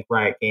 so think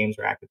Riot Games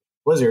or Activision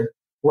Blizzard,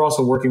 we're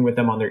also working with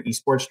them on their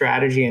esports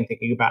strategy and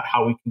thinking about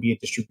how we can be a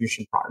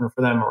distribution partner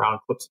for them around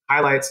clips and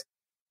highlights,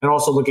 and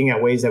also looking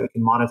at ways that we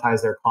can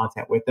monetize their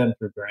content with them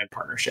through brand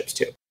partnerships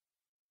too.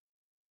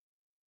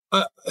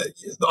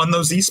 On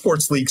those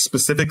esports leagues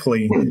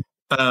specifically,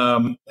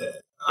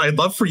 I'd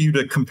love for you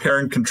to compare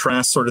and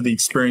contrast sort of the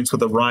experience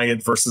with a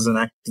Riot versus an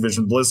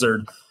Activision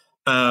Blizzard.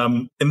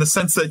 In the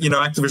sense that,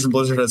 Activision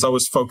Blizzard has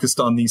always focused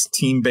on these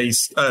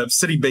team-based,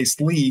 city-based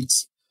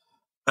leagues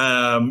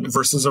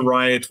versus a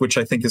Riot, which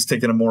I think has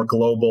taken a more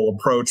global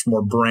approach,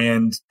 more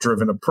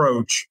brand-driven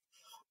approach.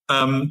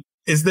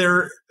 Is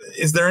there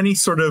any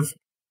sort of,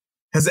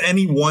 has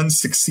any one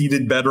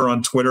succeeded better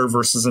on Twitter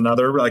versus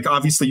another? Like,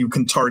 obviously you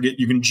can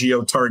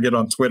geo-target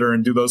on Twitter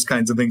and do those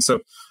kinds of things. So,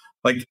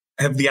 like,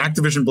 have the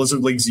Activision Blizzard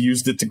leagues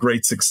used it to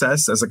great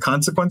success as a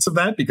consequence of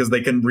that? Because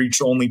they can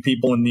reach only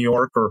people in New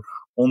York or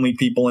only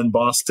people in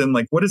Boston?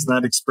 Like, what is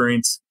that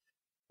experience?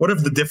 What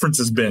have the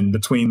differences been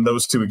between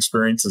those two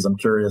experiences? I'm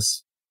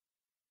curious.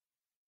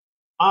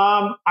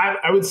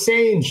 I would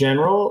say in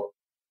general,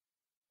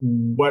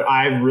 what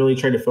I've really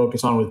tried to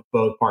focus on with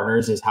both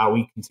partners is how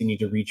we continue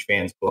to reach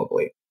fans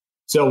globally.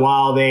 So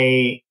while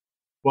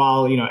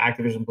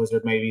Activision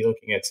Blizzard may be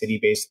looking at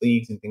city-based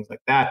leagues and things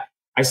like that,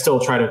 I still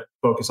try to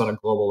focus on a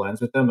global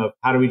lens with them of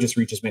how do we just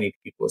reach as many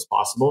people as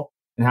possible,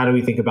 and how do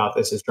we think about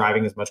this as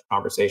driving as much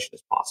conversation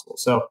as possible.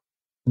 So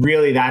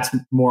really, that's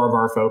more of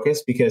our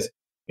focus because,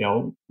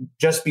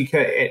 just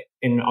because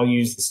and I'll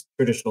use this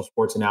traditional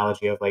sports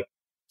analogy of like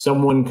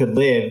someone could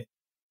live,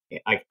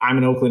 like I'm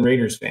an Oakland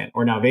Raiders fan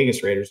or now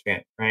Vegas Raiders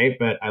fan, right?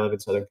 But I live in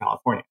Southern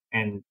California,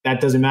 and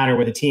that doesn't matter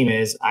where the team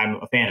is. I'm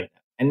a fan of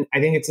them. And I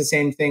think it's the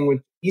same thing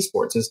with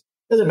esports. It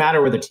doesn't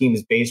matter where the team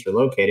is based or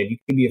located. You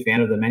can be a fan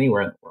of them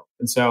anywhere in the world.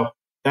 And so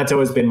that's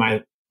always been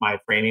my my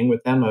framing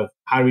with them of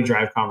how do we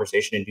drive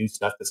conversation and do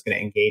stuff that's going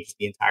to engage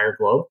the entire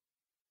globe.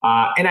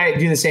 And I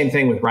do the same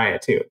thing with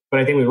Riot too. But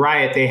I think with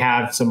Riot, they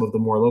have some of the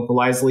more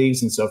localized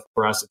leagues. And so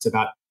for us, it's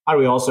about how do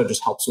we also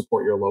just help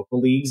support your local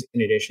leagues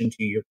in addition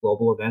to your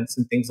global events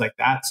and things like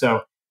that.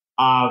 So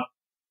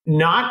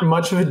not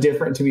much of a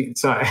difference to me.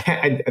 So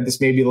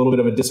this may be a little bit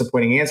of a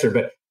disappointing answer,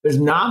 but there's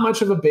not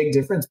much of a big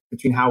difference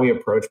between how we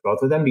approach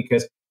both of them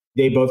because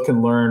they both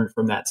can learn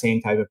from that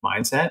same type of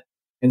mindset.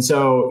 And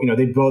so,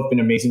 they've both been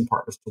amazing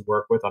partners to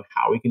work with on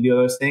how we can do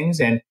those things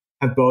and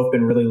have both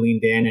been really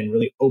leaned in and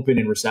really open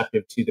and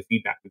receptive to the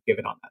feedback we've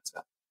given on that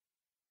stuff.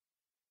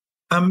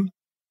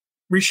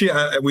 Rishi,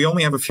 we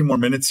only have a few more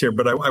minutes here,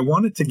 but I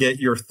wanted to get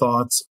your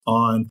thoughts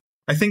on,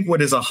 I think,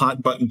 what is a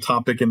hot button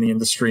topic in the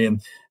industry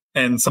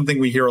and something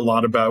we hear a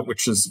lot about,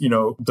 which is,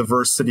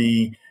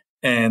 diversity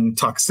and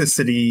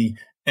toxicity.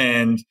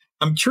 And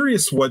I'm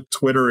curious what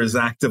Twitter is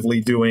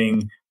actively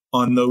doing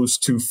on those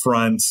two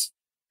fronts,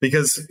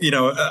 because,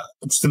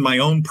 just in my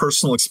own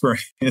personal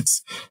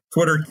experience,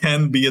 Twitter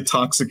can be a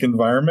toxic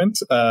environment.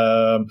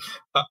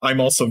 I'm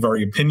also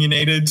very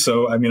opinionated.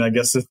 So, I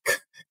guess it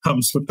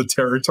comes with the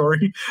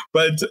territory.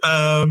 But,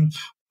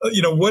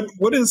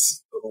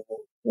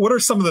 what are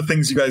some of the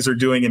things you guys are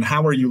doing and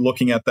how are you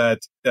looking at that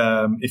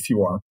if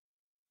you are?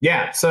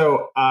 Yeah.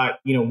 So,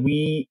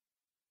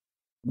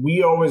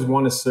 we always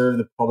want to serve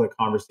the public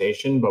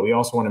conversation, but we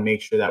also want to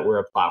make sure that we're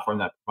a platform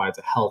that provides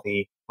a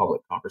healthy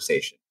public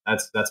conversation.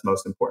 That's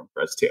most important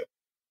for us too.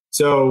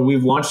 So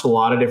we've launched a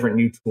lot of different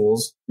new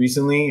tools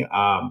recently.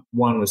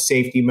 One was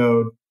safety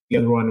mode. The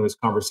other one was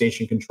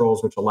conversation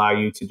controls, which allow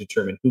you to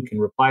determine who can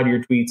reply to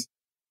your tweets.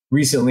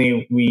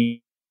 Recently,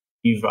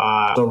 we've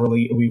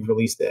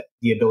released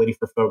the ability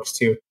for folks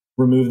to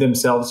remove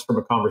themselves from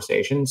a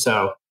conversation.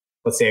 So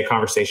let's say a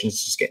conversation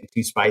is just getting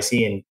too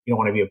spicy and you don't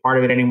want to be a part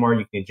of it anymore,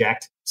 you can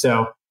eject.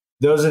 So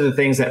those are the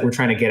things that we're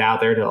trying to get out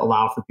there to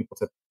allow for people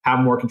to have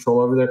more control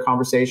over their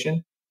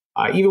conversation.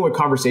 Even with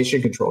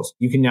conversation controls,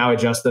 you can now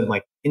adjust them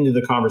into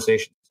the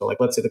conversation. So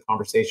let's say the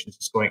conversation is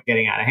just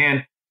getting out of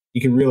hand. You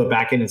can reel it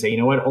back in and say, you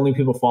know what, only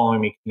people following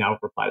me can now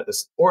reply to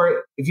this.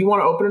 Or if you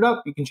want to open it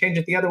up, you can change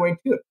it the other way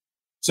too.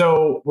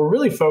 So we're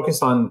really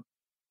focused on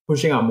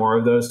pushing out more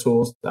of those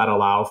tools that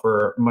allow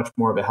for much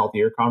more of a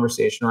healthier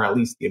conversation, or at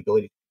least the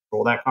ability to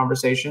control that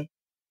conversation.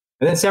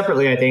 And then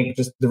separately, I think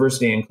just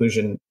diversity and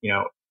inclusion,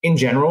 in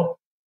general,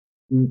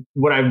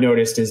 what I've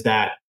noticed is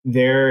that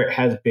there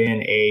has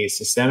been a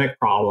systemic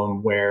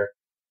problem where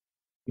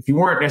if you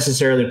weren't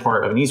necessarily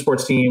part of an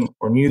esports team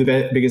or knew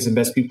the biggest and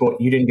best people,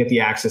 you didn't get the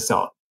access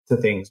to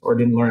things or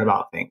didn't learn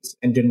about things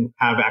and didn't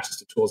have access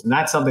to tools. And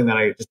that's something that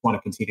I just want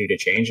to continue to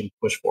change and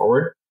push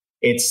forward.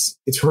 It's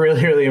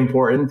really, really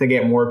important to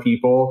get more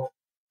people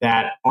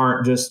that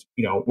aren't just,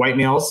 white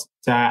males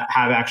to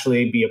have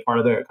actually be a part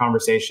of the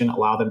conversation,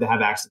 allow them to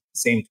have access to the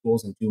same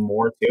tools and do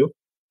more too.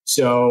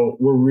 So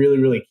we're really,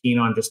 really keen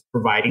on just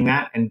providing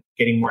that and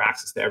getting more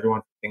access to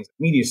everyone for things like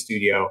Media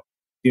Studio,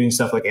 doing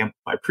stuff like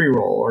Amplify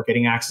Pre-roll or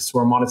getting access to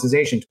our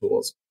monetization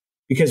tools,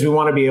 because we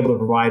want to be able to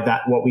provide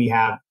that what we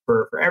have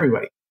for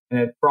everybody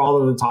and for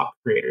all of the top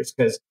creators.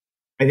 Because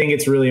I think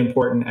it's really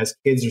important as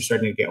kids are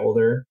starting to get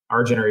older,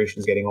 our generation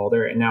is getting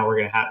older, and now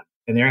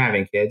they're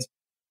having kids.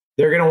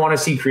 They're going to want to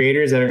see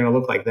creators that are going to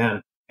look like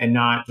them and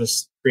not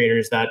just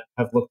creators that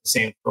have looked the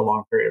same for a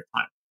long period of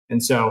time.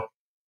 And so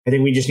I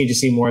think we just need to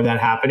see more of that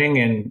happening.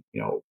 And,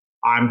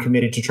 I'm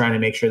committed to trying to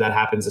make sure that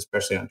happens,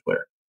 especially on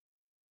Twitter.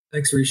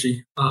 Thanks,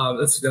 Rishi.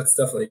 That's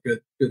definitely a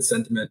good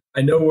sentiment.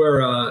 I know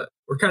we're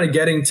kind of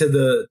getting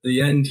to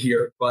the end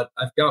here, but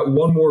I've got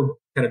one more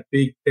kind of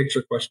big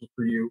picture question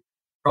for you.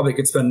 Probably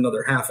could spend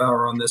another half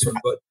hour on this one,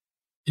 but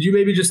could you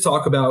maybe just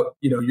talk about,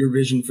 your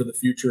vision for the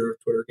future of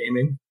Twitter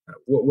gaming?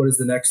 What does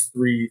the next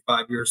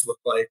 3-5 years look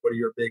like? What are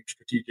your big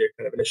strategic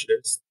kind of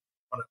initiatives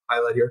you want to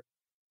highlight here?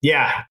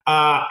 Yeah,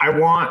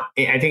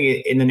 I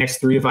think in the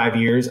next 3 to 5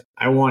 years,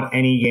 I want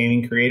any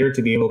gaming creator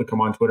to be able to come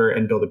on Twitter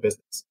and build a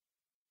business.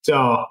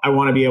 So I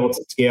want to be able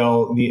to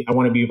scale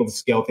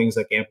things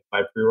like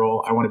Amplify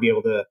Pre-roll. I want to be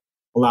able to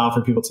allow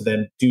for people to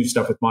then do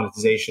stuff with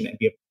monetization and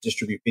be able to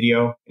distribute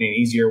video in an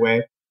easier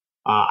way.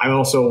 I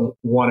also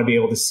want to be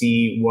able to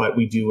see what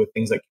we do with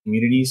things like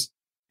communities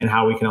and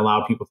how we can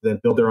allow people to then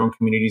build their own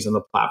communities on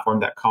the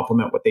platform that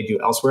complement what they do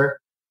elsewhere.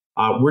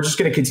 We're just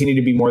going to continue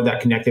to be more of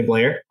that connective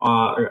layer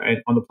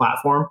on the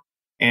platform.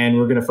 And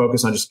we're going to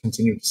focus on just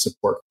continuing to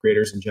support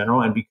creators in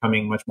general and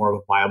becoming much more of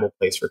a viable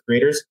place for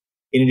creators,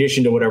 in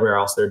addition to whatever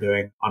else they're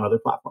doing on other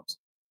platforms.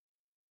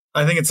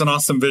 I think it's an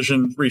awesome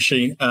vision,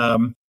 Rishi.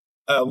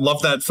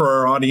 Love that for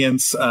our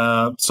audience.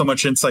 So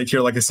much insight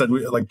here. Like I said,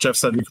 like Jeff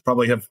said, we could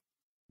probably have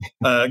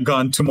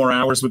gone 2 more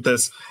hours with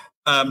this.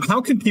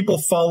 How can people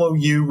follow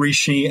you,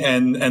 Rishi,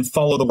 and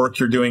follow the work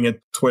you're doing at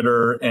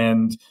Twitter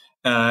and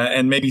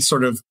maybe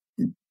sort of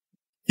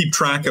keep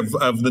track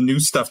of the new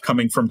stuff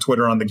coming from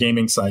Twitter on the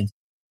gaming side?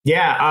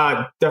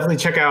 Yeah, definitely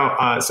check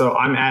out. So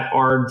I'm at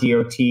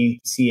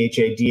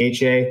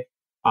RDOTCHADHA.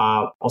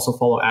 Also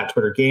follow at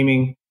Twitter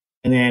Gaming.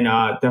 And then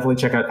definitely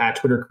check out at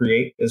Twitter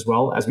Create as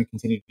well, as we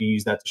continue to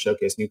use that to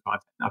showcase new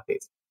content and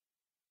updates.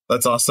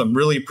 That's awesome.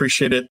 Really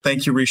appreciate it.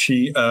 Thank you,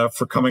 Rishi,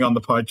 for coming on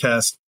the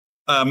podcast.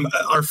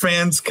 Our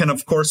fans can,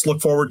 of course, look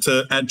forward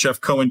to at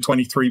Jeff Cohen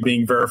 23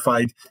 being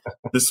verified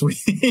this week.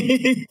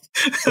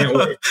 Can't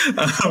wait.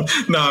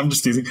 No, I'm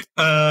just teasing.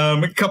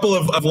 A couple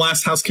of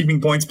last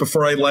housekeeping points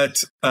before I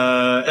let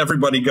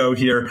everybody go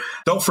here.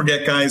 Don't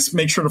forget, guys,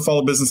 make sure to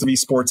follow Business of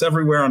Esports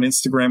everywhere on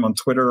Instagram, on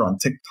Twitter, on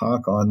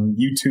TikTok, on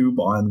YouTube,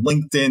 on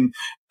LinkedIn,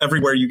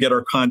 everywhere you get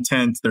our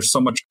content. There's so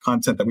much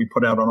content that we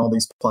put out on all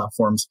these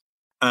platforms.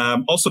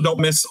 Also, don't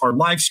miss our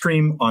live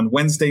stream on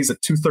Wednesdays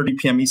at 2:30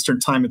 p.m. Eastern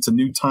time. It's a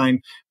new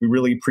time. We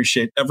really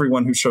appreciate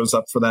everyone who shows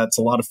up for that. It's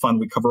a lot of fun.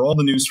 We cover all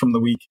the news from the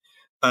week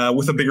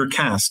with a bigger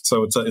cast,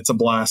 so it's a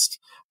blast.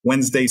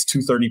 Wednesdays,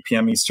 2:30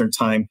 p.m. Eastern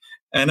time.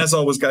 And as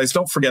always, guys,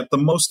 don't forget the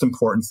most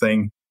important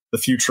thing, the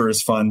future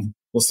is fun.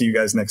 We'll see you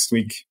guys next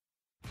week.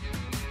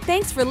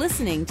 Thanks for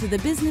listening to the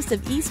Business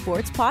of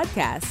Esports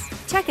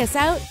podcast. Check us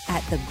out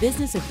at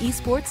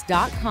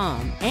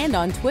thebusinessofesports.com and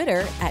on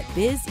Twitter at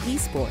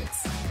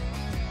BizEsports.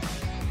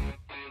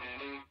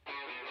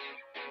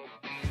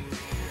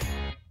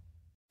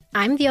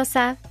 I'm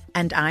Diosa.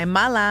 And I'm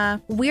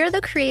Mala. We're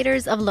the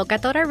creators of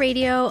Locatora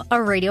Radio, a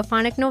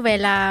radiophonic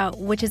novela,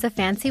 which is a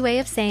fancy way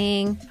of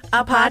saying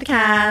a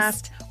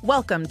podcast.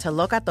 Welcome to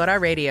Locatora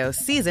Radio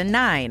Season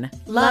 9.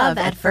 Love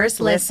at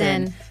First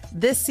Listen.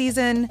 This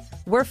season,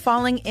 we're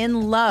falling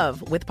in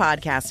love with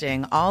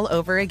podcasting all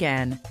over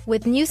again.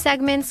 With new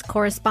segments,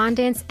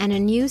 correspondence, and a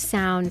new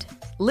sound.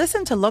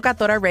 Listen to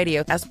Locatora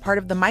Radio as part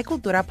of the My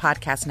Cultura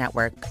Podcast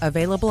Network,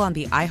 available on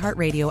the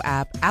iHeartRadio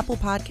app, Apple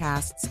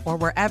Podcasts, or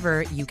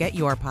wherever you get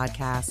your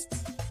podcasts.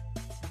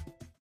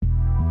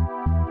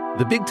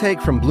 The Big Take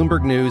from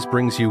Bloomberg News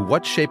brings you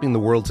what's shaping the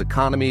world's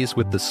economies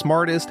with the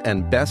smartest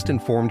and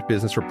best-informed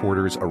business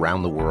reporters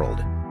around the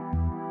world.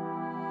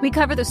 We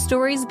cover the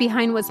stories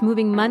behind what's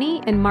moving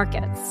money and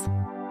markets.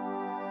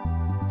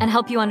 And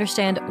help you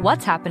understand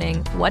what's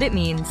happening, what it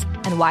means,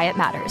 and why it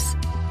matters.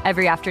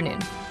 Every afternoon.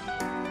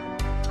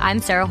 I'm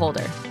Sarah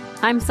Holder.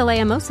 I'm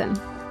Saleha Mohsen.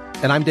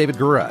 And I'm David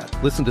Gura.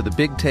 Listen to The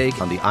Big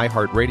Take on the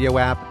iHeartRadio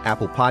app,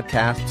 Apple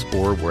Podcasts,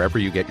 or wherever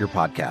you get your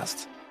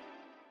podcasts.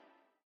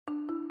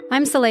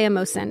 I'm Saleha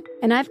Mohsen,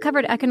 and I've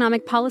covered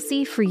economic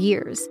policy for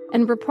years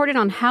and reported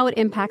on how it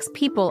impacts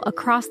people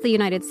across the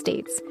United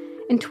States.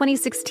 In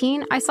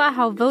 2016, I saw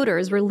how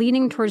voters were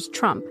leaning towards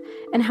Trump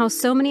and how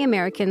so many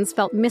Americans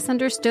felt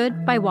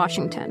misunderstood by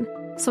Washington.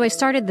 So I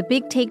started The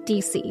Big Take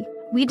DC.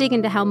 We dig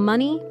into how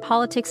money,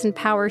 politics, and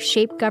power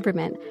shape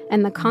government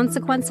and the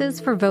consequences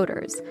for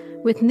voters.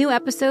 With new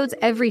episodes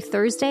every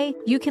Thursday,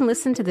 you can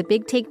listen to The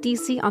Big Take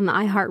DC on the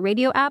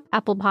iHeartRadio app,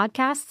 Apple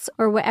Podcasts,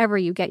 or wherever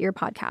you get your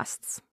podcasts.